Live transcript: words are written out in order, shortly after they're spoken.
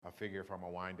figure if I'm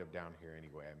going to wind up down here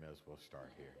anyway, I may as well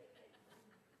start here.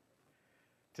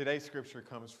 Today's scripture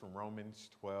comes from Romans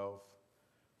 12,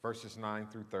 verses 9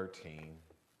 through 13,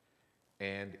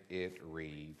 and it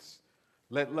reads,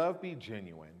 "Let love be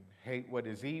genuine, hate what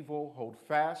is evil, hold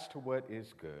fast to what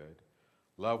is good.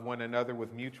 Love one another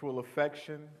with mutual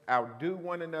affection, outdo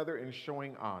one another in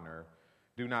showing honor.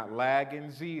 Do not lag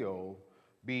in zeal,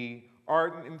 be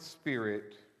ardent in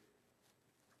spirit,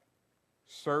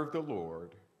 serve the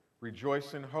Lord,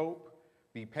 rejoice in hope,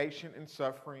 be patient in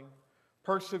suffering,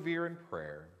 persevere in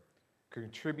prayer,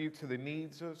 contribute to the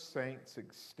needs of saints,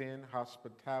 extend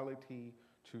hospitality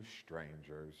to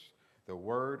strangers." The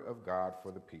word of God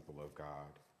for the people of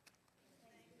God.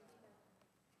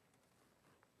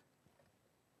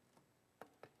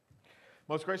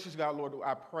 Most gracious God, Lord,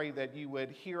 I pray that you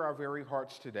would hear our very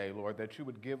hearts today, Lord, that you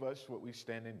would give us what we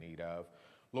stand in need of.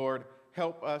 Lord,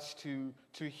 help us to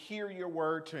hear your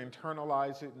word, to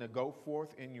internalize it, and to go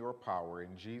forth in your power.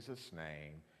 In Jesus'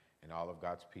 name, and all of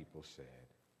God's people said,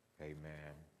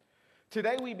 amen.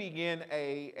 Today we begin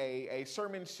a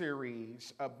sermon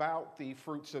series about the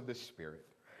fruits of the Spirit.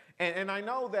 And I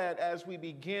know that as we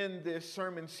begin this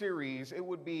sermon series, it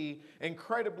would be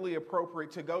incredibly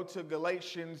appropriate to go to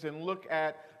Galatians and look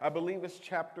at, I believe it's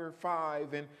chapter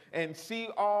 5, and see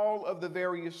all of the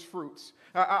various fruits.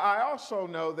 I also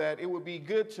know that it would be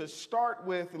good to start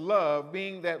with love,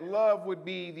 being that love would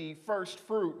be the first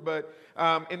fruit. But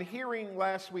in hearing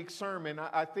last week's sermon,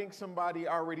 I think somebody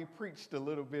already preached a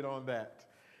little bit on that.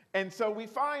 And so we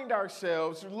find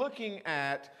ourselves looking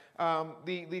at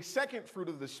the second fruit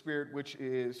of the Spirit, which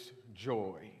is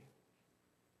joy.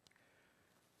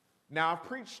 Now, I've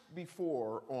preached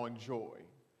before on joy.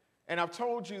 And I've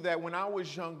told you that when I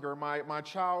was younger, my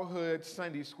childhood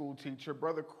Sunday school teacher,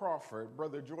 Brother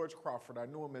George Crawford, I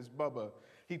knew him as Bubba,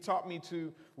 he taught me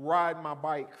to ride my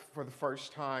bike for the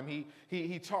first time.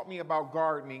 He taught me about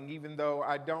gardening, even though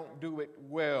I don't do it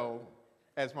well,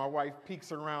 as my wife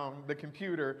peeks around the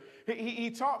computer. He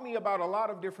taught me about a lot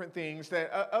of different things that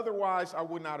otherwise I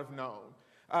would not have known.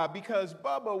 Because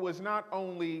Bubba was not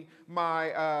only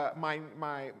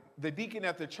the deacon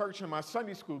at the church and my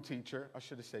Sunday school teacher. I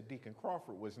should have said Deacon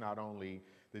Crawford was not only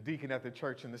the deacon at the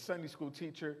church and the Sunday school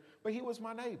teacher, but he was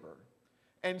my neighbor.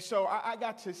 And so I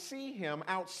got to see him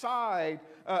outside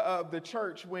of the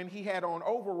church when he had on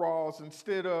overalls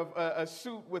instead of a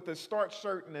suit with a starched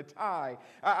shirt and a tie.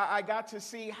 I got to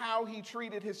see how he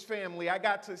treated his family. I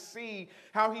got to see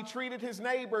how he treated his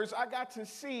neighbors. I got to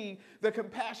see the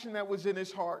compassion that was in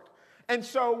his heart. And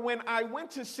so when I went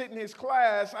to sit in his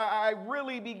class, I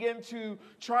really began to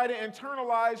try to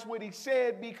internalize what he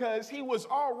said, because he was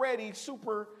already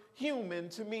superhuman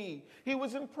to me. He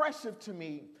was impressive to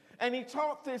me. And he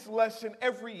taught this lesson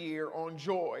every year on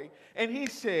joy. And he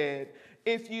said,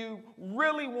 if you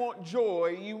really want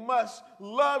joy, you must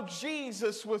love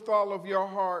Jesus with all of your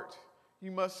heart. You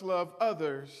must love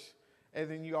others. And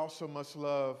then you also must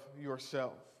love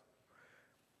yourself.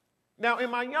 Now, in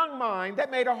my young mind,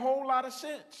 that made a whole lot of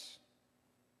sense.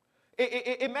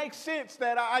 It makes sense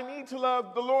that I need to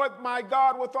love the Lord my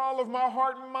God with all of my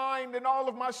heart and mind and all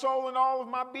of my soul and all of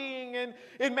my being. And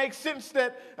it makes sense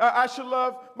that I should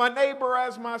love my neighbor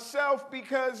as myself,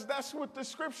 because that's what the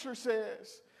scripture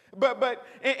says. But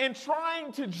in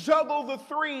trying to juggle the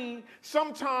three,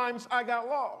 sometimes I got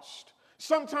lost.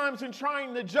 Sometimes in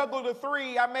trying to juggle the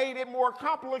three, I made it more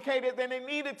complicated than it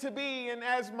needed to be. And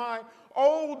as my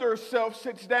older self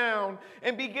sits down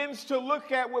and begins to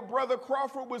look at what Brother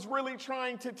Crawford was really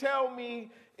trying to tell me,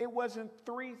 it wasn't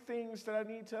three things that I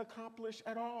need to accomplish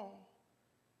at all.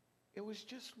 It was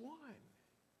just one.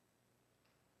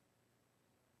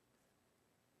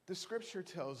 The scripture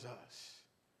tells us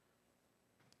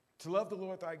to love the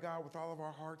Lord thy God with all of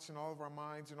our hearts and all of our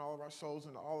minds and all of our souls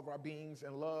and all of our beings,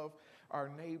 and love our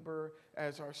neighbor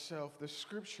as ourselves. The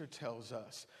scripture tells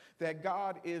us that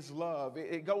God is love.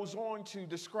 It goes on to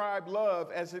describe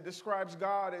love as it describes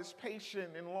God as patient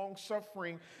and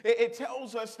long-suffering. It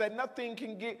tells us that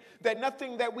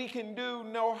nothing that we can do,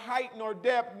 no height nor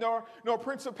depth, nor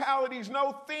principalities,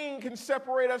 no thing can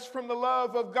separate us from the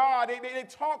love of God. It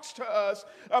talks to us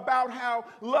about how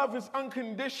love is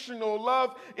unconditional.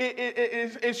 Love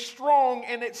is strong,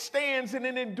 and it stands and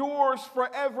it endures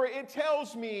forever. It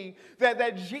tells me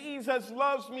that Jesus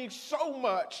loves me so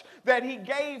much that he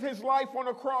gave his life on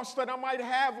a cross that I might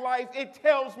have life. It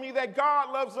tells me that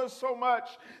God loves us so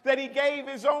much that he gave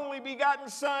his only begotten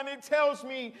son. It tells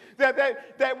me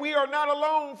that we are not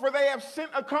alone, for they have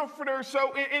sent a comforter.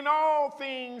 So in all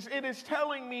things, it is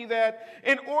telling me that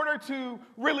in order to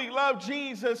really love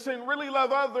Jesus and really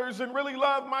love others and really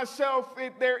love myself,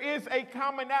 there is a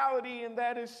commonality, and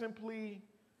that is simply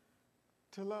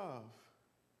to love.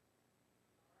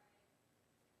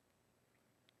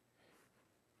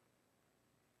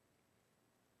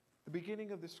 The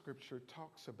beginning of the scripture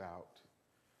talks about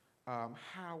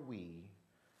how we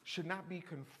should not be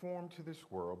conformed to this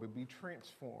world, but be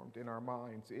transformed in our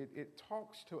minds. It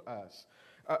talks to us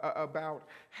about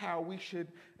how we should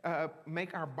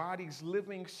make our bodies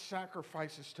living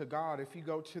sacrifices to God. If you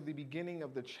go to the beginning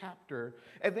of the chapter,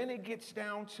 and then it gets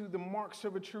down to the marks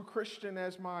of a true Christian,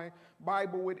 as my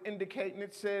Bible would indicate, and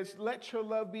it says, let your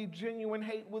love be genuine,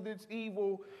 hate what is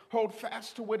evil, hold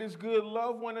fast to what is good,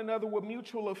 love one another with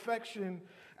mutual affection,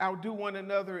 outdo one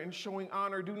another in showing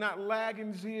honor, do not lag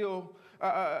in zeal,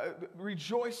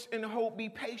 rejoice in hope, be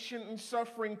patient in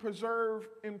suffering, persevere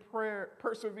in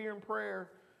prayer.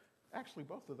 Actually,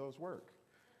 both of those work.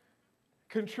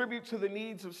 Contribute to the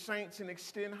needs of saints and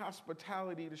extend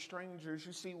hospitality to strangers.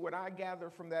 You see, what I gather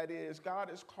from that is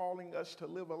God is calling us to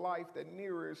live a life that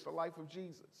mirrors the life of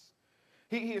Jesus.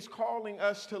 He is calling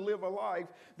us to live a life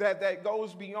that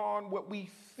goes beyond what we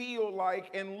feel like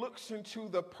and looks into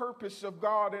the purpose of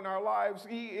God in our lives.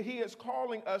 He is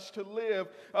calling us to live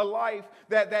a life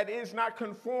that is not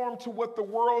conformed to what the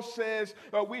world says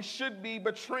we should be,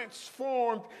 but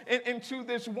transformed into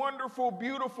this wonderful,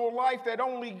 beautiful life that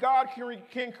only God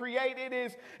can create. It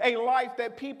is a life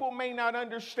that people may not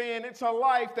understand. It's a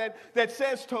life that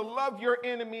says to love your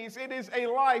enemies. It is a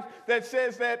life that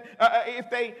says that if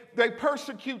they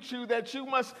persecute you, that you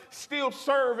must still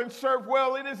serve and serve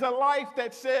well. It is a life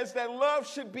that says that love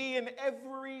should be in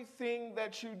everything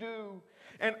that you do.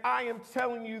 And I am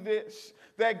telling you this,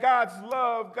 that God's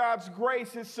love, God's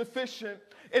grace is sufficient.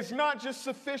 It's not just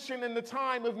sufficient in the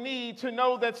time of need to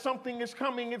know that something is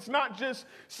coming. It's not just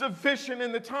sufficient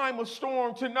in the time of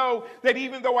storm to know that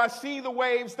even though I see the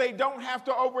waves, they don't have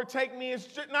to overtake me.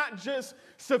 It's not just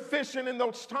sufficient in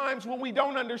those times when we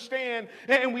don't understand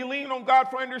and we lean on God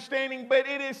for understanding, but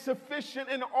it is sufficient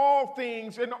in all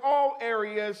things, in all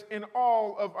areas, in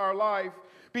all of our life,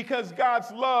 because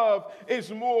God's love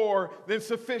is more than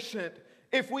sufficient.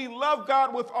 If we love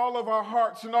God with all of our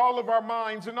hearts and all of our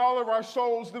minds and all of our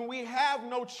souls, then we have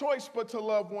no choice but to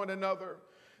love one another.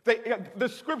 The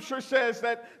scripture says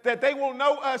that they will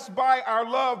know us by our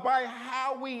love, by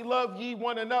how we love ye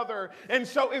one another. And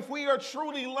so if we are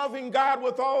truly loving God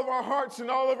with all of our hearts and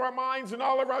all of our minds and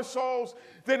all of our souls,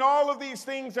 then all of these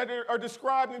things that are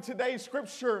described in today's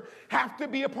scripture have to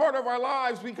be a part of our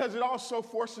lives, because it also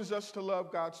forces us to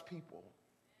love God's people.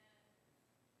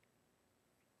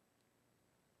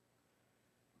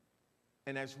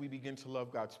 And as we begin to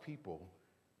love God's people,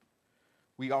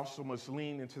 we also must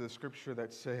lean into the scripture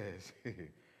that says,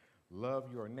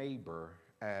 love your neighbor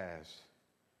as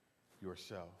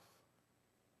yourself.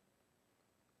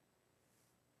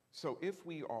 So if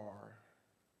we are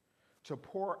to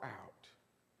pour out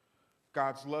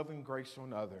God's love and grace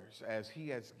on others, as he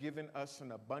has given us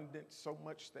an abundance, so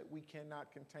much that we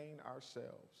cannot contain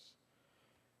ourselves,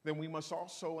 then we must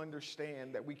also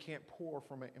understand that we can't pour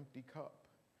from an empty cup.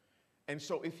 And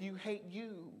so if you hate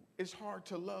you, it's hard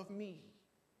to love me.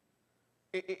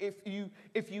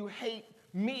 If you hate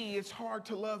me, it's hard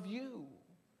to love you.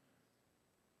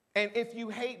 And if you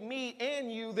hate me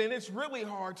and you, then it's really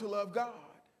hard to love God.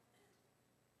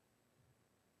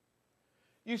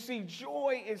 You see,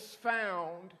 joy is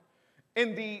found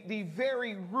in the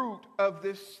very root of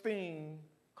this thing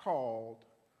called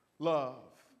love.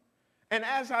 And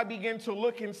as I begin to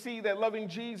look and see that loving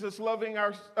Jesus, loving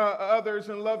our others,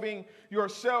 and loving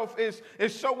yourself is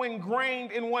so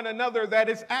ingrained in one another that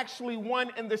it's actually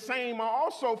one and the same, I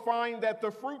also find that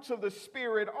the fruits of the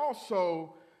Spirit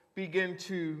also begin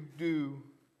to do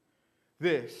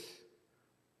this.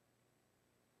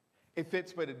 It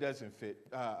fits, but it doesn't fit.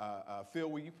 Phil,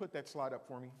 will you put that slide up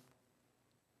for me?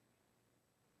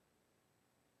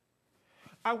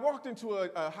 I walked into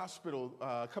a hospital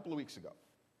a couple of weeks ago.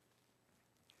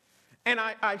 And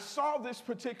I saw this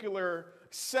particular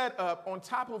setup on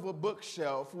top of a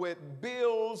bookshelf with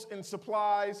bills and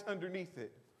supplies underneath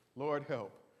it. Lord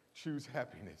help, choose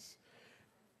happiness.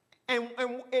 And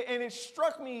it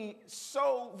struck me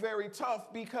so very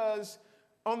tough, because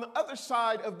on the other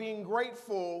side of being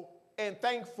grateful and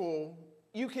thankful,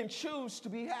 you can choose to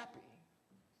be happy.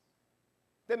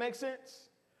 That makes sense?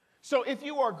 So if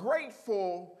you are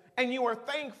grateful and you are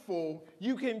thankful,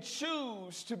 you can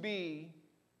choose to be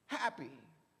happy.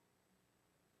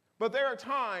 But there are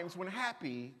times when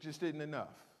happy just isn't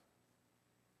enough.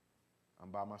 I'm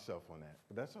by myself on that,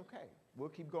 but that's okay. We'll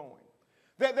keep going.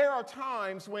 That there are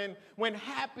times when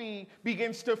happy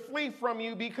begins to flee from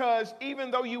you because even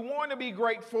though you want to be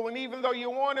grateful and even though you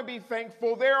want to be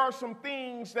thankful, there are some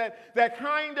things that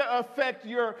kind of affect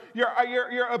your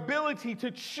ability to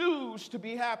choose to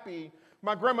be happy.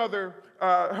 My grandmother,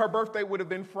 her birthday would have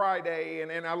been Friday,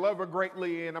 and I love her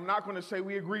greatly, and I'm not going to say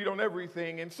we agreed on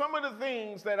everything. And some of the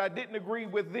things that I didn't agree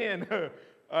with then,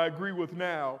 I agree with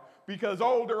now. Because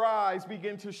older eyes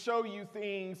begin to show you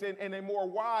things in a more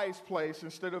wise place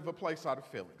instead of a place out of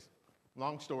feelings.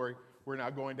 Long story, we're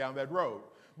not going down that road.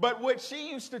 But what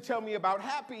she used to tell me about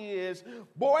happy is,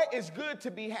 boy, it's good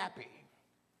to be happy.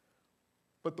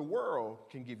 But the world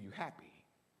can give you happy,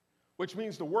 which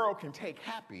means the world can take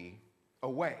happy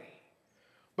away.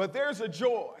 But there's a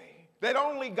joy that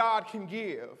only God can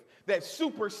give that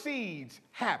supersedes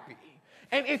happy.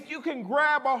 And if you can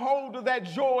grab a hold of that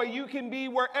joy, you can be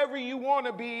wherever you want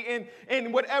to be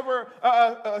in whatever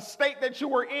state that you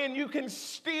were in. You can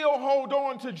still hold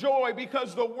on to joy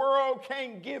because the world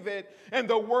can't give it and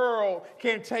the world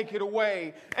can't take it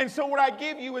away. And so what I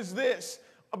give you is this.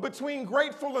 Between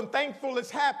grateful and thankful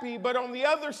is happy, but on the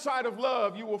other side of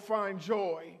love, you will find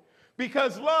joy.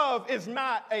 Because love is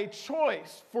not a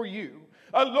choice for you.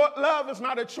 Love is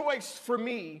not a choice for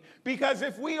me, because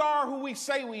if we are who we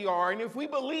say we are, and if we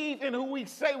believe in who we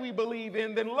say we believe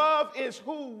in, then love is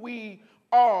who we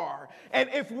are. And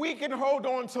if we can hold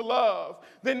on to love,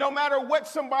 then no matter what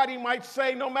somebody might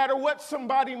say, no matter what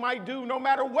somebody might do, no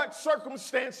matter what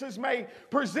circumstances may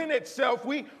present itself,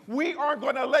 we aren't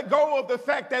going to let go of the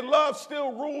fact that love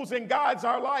still rules and guides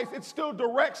our life. It still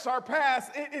directs our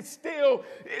path. It still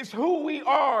is who we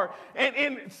are. And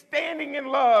in standing in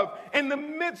love, in the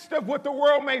midst of what the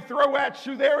world may throw at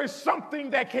you, there is something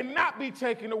that cannot be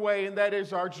taken away, and that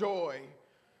is our joy.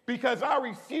 Because I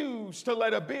refuse to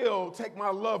let a bill take my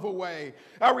love away.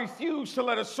 I refuse to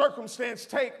let a circumstance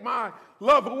take my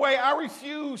love away. I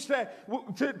refuse to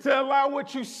allow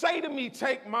what you say to me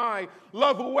take my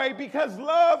love away, because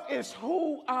love is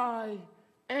who I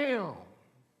am.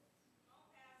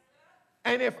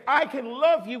 And if I can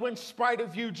love you in spite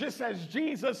of you, just as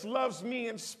Jesus loves me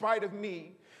in spite of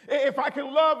me, if I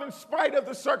can love in spite of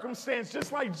the circumstance,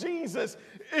 just like Jesus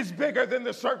is bigger than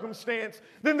the circumstance,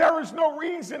 then there is no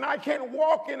reason I can't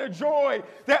walk in a joy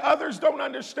that others don't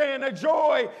understand, a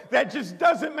joy that just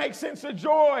doesn't make sense, a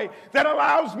joy that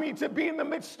allows me to be in the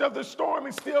midst of the storm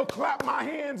and still clap my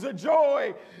hands, a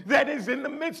joy that is in the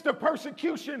midst of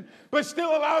persecution but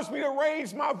still allows me to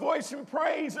raise my voice in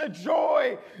praise, a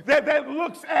joy that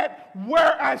looks at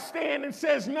where I stand and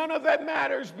says none of that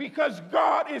matters because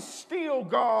God is still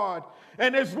God.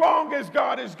 And as long as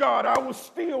God is God, I will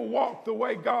still walk the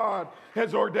way God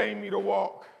has ordained me to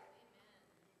walk.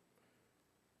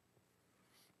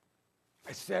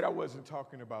 I said I wasn't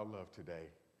talking about love today.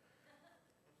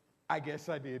 I guess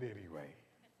I did anyway.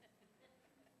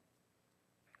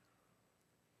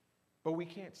 But we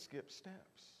can't skip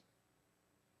steps.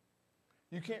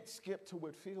 You can't skip to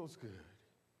what feels good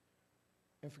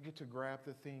and forget to grab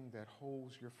the thing that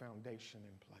holds your foundation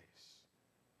in place.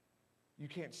 You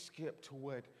can't skip to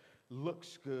what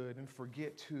looks good and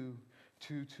forget to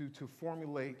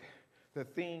formulate the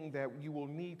thing that you will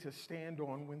need to stand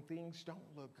on when things don't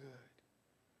look good.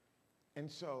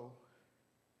 And so,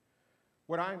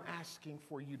 what I'm asking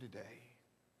for you today,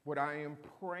 what I am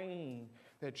praying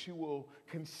that you will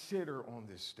consider on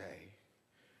this day,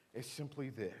 is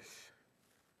simply this.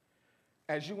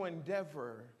 As you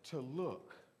endeavor to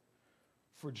look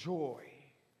for joy,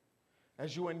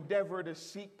 as you endeavor to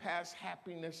seek past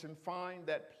happiness and find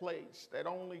that place that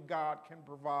only God can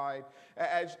provide,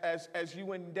 as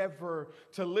you endeavor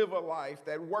to live a life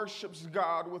that worships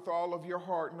God with all of your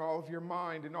heart and all of your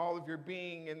mind and all of your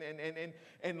being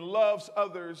and loves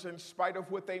others in spite of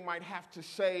what they might have to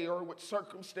say or what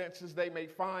circumstances they may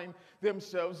find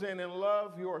themselves in, and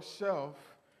love yourself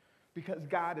because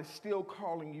God is still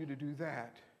calling you to do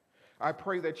that. I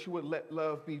pray that you would let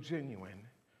love be genuine,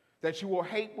 that you will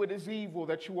hate what is evil,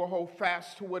 that you will hold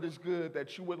fast to what is good,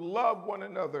 that you would love one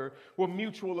another with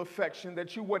mutual affection,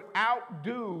 that you would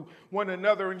outdo one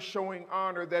another in showing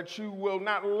honor, that you will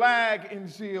not lag in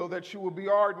zeal, that you will be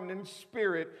ardent in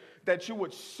spirit, that you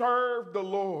would serve the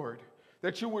Lord,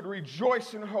 that you would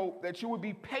rejoice in hope, that you would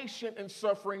be patient in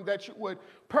suffering, that you would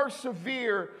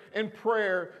persevere in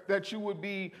prayer, that you would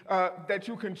be, that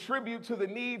you contribute to the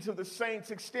needs of the saints,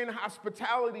 extend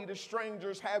hospitality to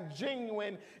strangers, have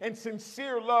genuine and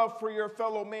sincere love for your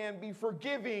fellow man, be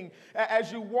forgiving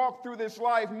as you walk through this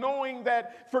life, knowing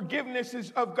that forgiveness is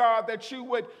of God, that you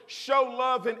would show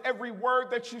love in every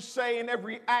word that you say, in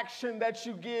every action that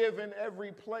you give, in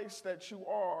every place that you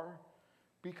are.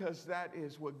 Because that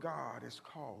is what God is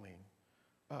calling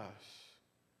us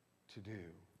to do.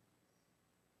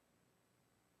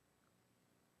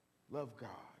 Love God.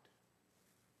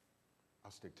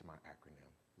 I'll stick to my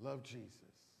acronym. Love Jesus.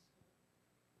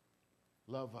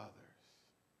 Love others.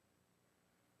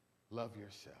 Love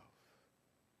yourself.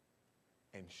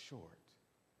 In short,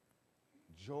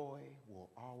 joy will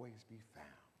always be found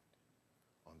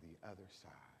on the other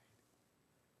side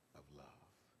of love.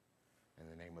 In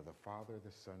the name of the Father,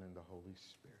 the Son, and the Holy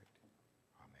Spirit.